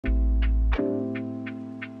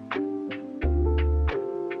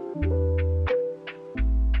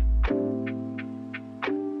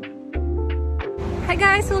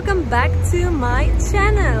guys, welcome back to my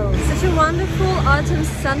channel. Such a wonderful autumn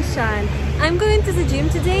sunshine. I'm going to the gym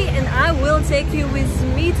today and I will take you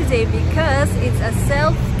with me today because it's a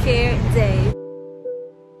self-care day.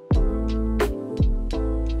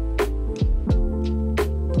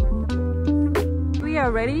 We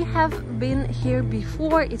already have been here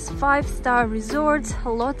before. It's 5-star resort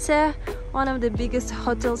Lotte, one of the biggest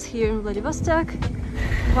hotels here in Vladivostok.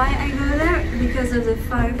 Why I go there? Because of the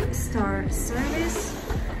 5-star service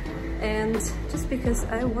and just because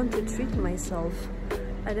I want to treat myself.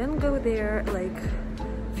 I don't go there like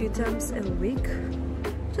a few times a week,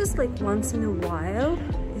 just like once in a while.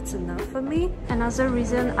 It's enough for me. Another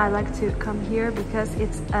reason I like to come here because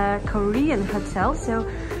it's a Korean hotel, so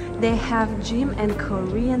they have gym and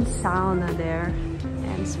Korean sauna there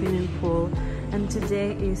and swimming pool. And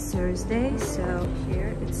today is Thursday, so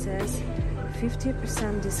here it says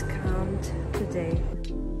 50% discount today.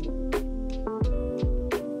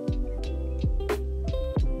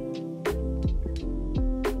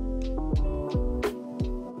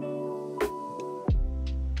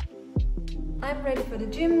 I'm ready for the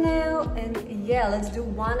gym now, and yeah, let's do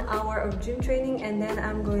 1 hour of gym training and then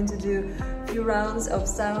I'm going to do a few rounds of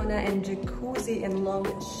sauna and jacuzzi and long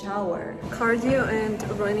shower. Cardio and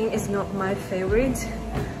running is not my favorite,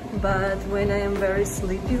 but when I am very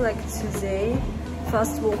sleepy like today,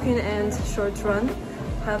 fast walking and short run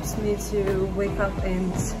helps me to wake up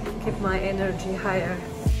and keep my energy higher.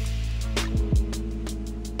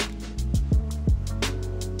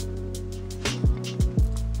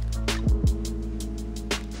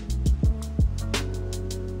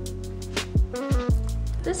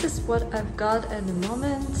 This is what I've got at the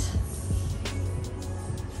moment.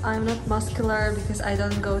 I'm not muscular because I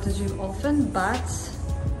don't go to gym often, but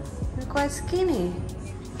I'm quite skinny.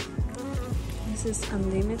 This is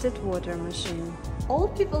unlimited water machine. All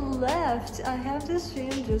people left. I have this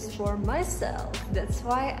gym just for myself. That's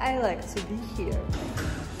why I like to be here.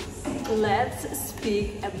 Let's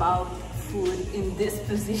speak about food in this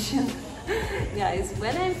position. Guys,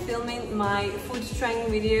 when I'm filming my food training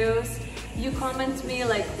videos, you comment me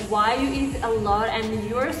like why you eat a lot and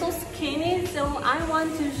you're so skinny, so I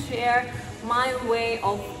want to share my way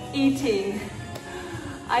of eating.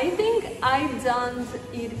 I think I don't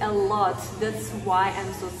eat a lot, that's why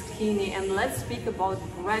I'm so skinny. And let's speak about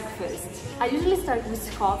breakfast. I usually start with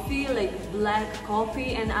coffee, like black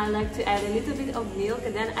coffee, and I like to add a little bit of milk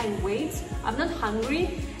and then I wait. I'm not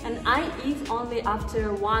hungry and I eat only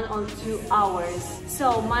after 1 or 2 hours.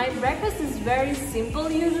 So my breakfast is very simple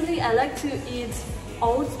usually. I like to eat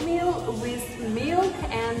oatmeal with milk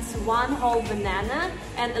and 1 whole banana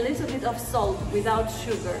and a little bit of salt without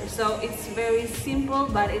sugar. So it's very simple,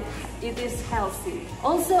 but it is healthy.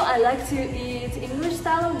 Also, I like to eat English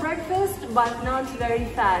style of breakfast, but not very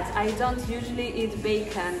fat. I don't usually eat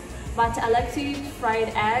bacon, but I like to eat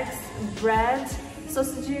fried eggs, bread,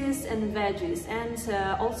 sausages and veggies, and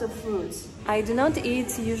also fruits. I do not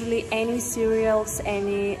eat usually any cereals,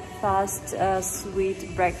 any fast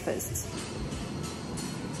sweet breakfasts.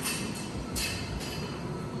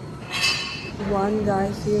 One guy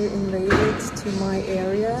here invaded to my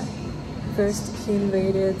area. First he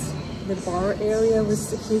invaded the bar area with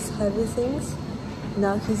his heavy things.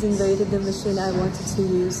 Now he's invaded the machine I wanted to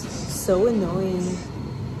use. So annoying.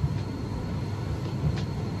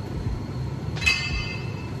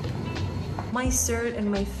 My third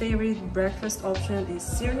and my favorite breakfast option is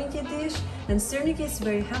sirniki dish, and sirniki is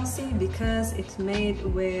very healthy because it's made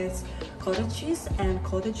with cottage cheese, and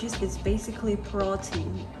cottage cheese is basically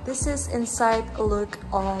protein. This is inside a look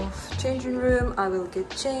of changing room. I will get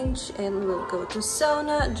changed and we'll go to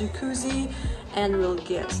sauna, jacuzzi, and we'll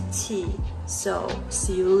get tea. So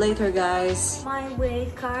see you later, guys. My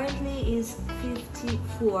weight currently is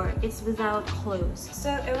 54. It's without clothes, so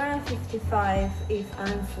around 55 if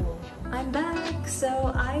I'm full. I'm back.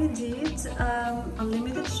 So I did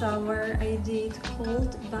unlimited shower, I did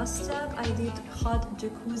cold bathtub, I did hot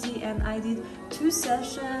jacuzzi, and I did 2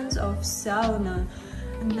 sessions of sauna.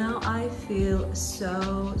 And now I feel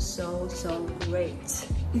so great.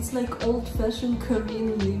 It's like old-fashioned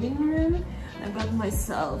Korean living room. I got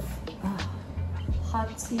myself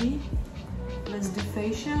hot tea. Let's do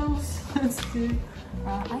facials. Let's do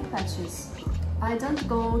eye patches. I don't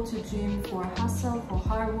go to gym for hustle, for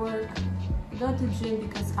hard work. I go to gym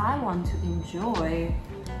because I want to enjoy.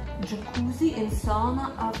 Jacuzzi and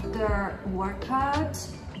sauna after workout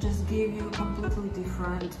just give you completely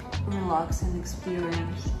different relaxing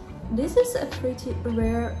experience. This is a pretty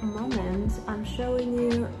rare moment. I'm showing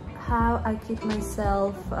you how I keep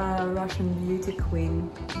myself a Russian beauty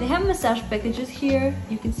queen. They have massage packages here.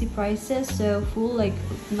 You can see prices. So full like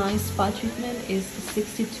nice spa treatment is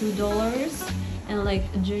 $62, and like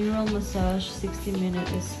a general massage 60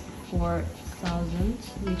 minutes is 4,000,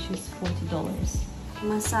 which is $40.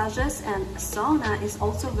 Massages and sauna is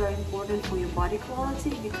also very important for your body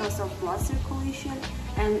quality because of blood circulation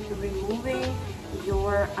and removing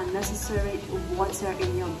your unnecessary water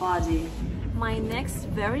in your body. My next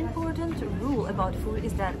very important rule about food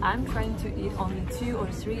is that I'm trying to eat only 2 or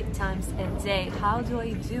 3 times a day. How do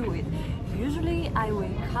I do it? Usually I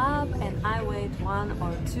wake up and I wait 1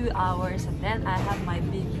 or 2 hours and then I have my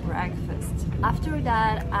big breakfast. After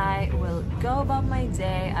that I will go about my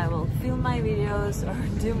day, I will film my videos or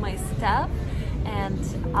do my stuff, and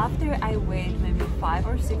after I wait maybe 5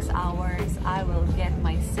 or 6 hours I will get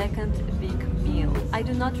my second big meal. I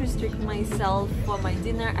do not restrict myself. For my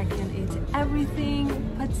dinner I can eat everything,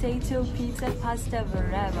 potato, pizza, pasta,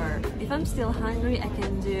 whatever. If I'm still hungry I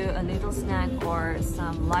can do a little snack or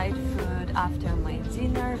some light food after my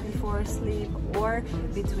dinner before sleep or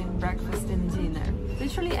between breakfast and dinner.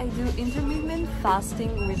 Literally I do intermittent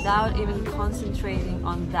fasting without even concentrating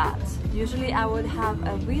on that. Usually I would have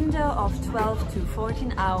a window of 12 to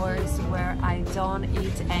 14 hours where I don't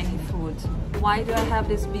eat any food. Why do I have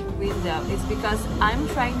this big window? It's because I'm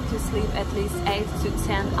trying to sleep at least 8 to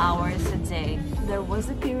 10 hours a day. There was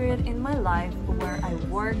a period in my life where I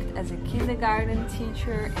worked as a kindergarten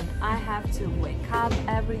teacher and I have to wake up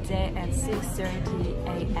every day at 6:30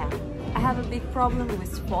 a.m. I have a big problem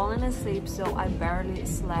with falling asleep, so I barely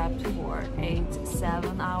slept for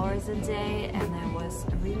 8-7 hours a day, and I was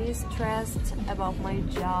really stressed about my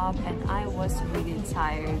job and I was really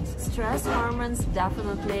tired. Stress hormones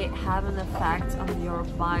definitely have an effect on your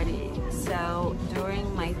body. So during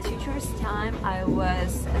my teacher's time I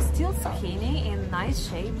was still skinny in nice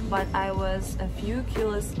shape, but I was a few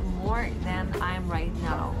kilos more than I am right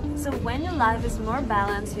now. So when your life is more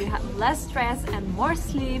balanced, you have less stress and more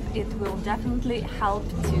sleep, it will definitely help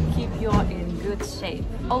to keep you in good shape.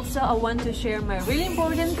 Also, I want to share my really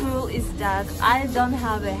important rule is that I don't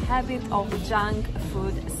have a habit of junk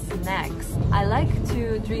food snacks. I like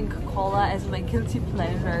to drink cola as my guilty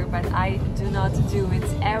pleasure, but I do not do it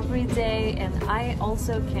every day, and I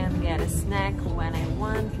also can get a snack when I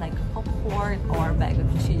want, like popcorn or a bag of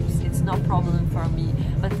chips. It's no problem for me,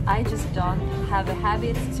 but I just don't have a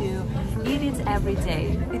habit to eat it every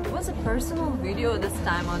day. It was a personal video this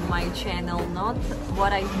time on my channel, not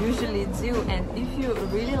what I usually do, and if you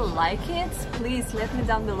really like it, please let me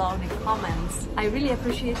down below in the comments. I really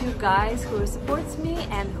appreciate you guys who supports me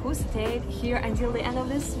and who stayed here until the end of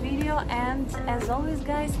this video, and as always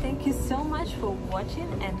guys, thank you so much for watching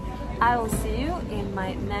and I will see you in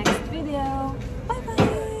my next video. Bye!